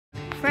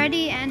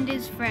Freddy and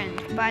His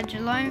Friend by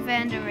Jerome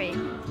van der Reed.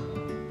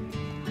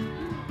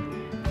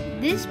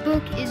 This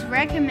book is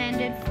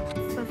recommended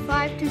for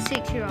 5 to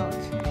 6 year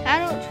olds.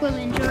 Adults will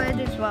enjoy it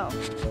as well.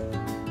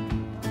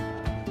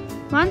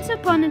 Once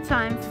upon a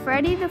time,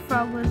 Freddy the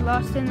Frog was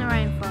lost in the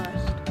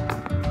rainforest.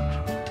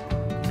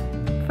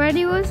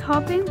 Freddy was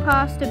hopping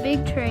past a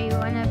big tree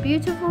when a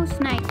beautiful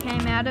snake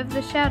came out of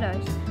the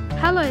shadows.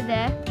 "Hello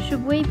there,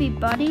 should we be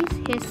buddies?"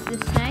 hissed the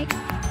snake.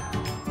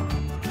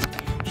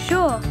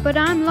 "Sure, but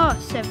I'm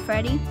lost," said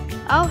Freddy.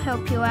 "I'll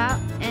help you out,"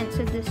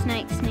 answered the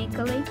snake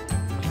sneakily.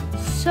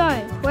 "So,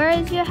 where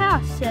is your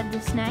house?" said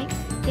the snake.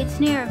 "It's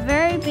near a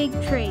very big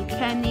tree,"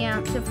 came the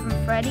answer from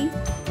Freddy.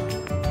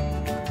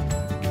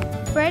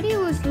 Freddy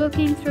was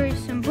looking through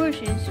some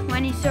bushes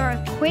when he saw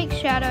a quick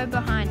shadow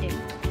behind him.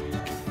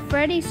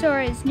 Freddy saw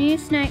his new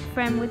snake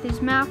friend with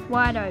his mouth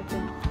wide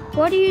open.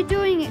 "What are you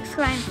doing?"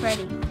 exclaimed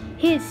Freddy.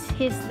 "Hiss,"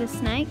 hissed the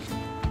snake.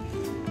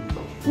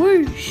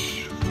 Whoosh!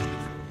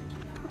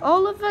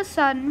 All of a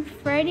sudden,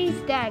 Freddy's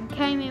dad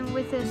came in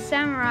with a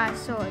samurai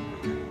sword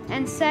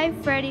and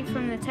saved Freddy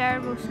from the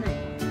terrible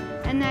snake,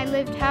 and they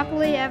lived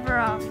happily ever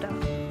after.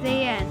 The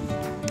end.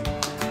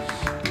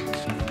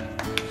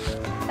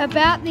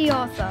 About the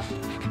author.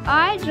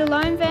 I,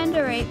 Jerome van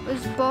der Reed,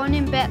 was born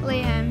in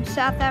Bethlehem,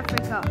 South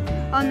Africa,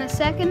 on the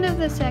 2nd of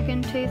the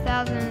 2nd,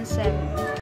 2007.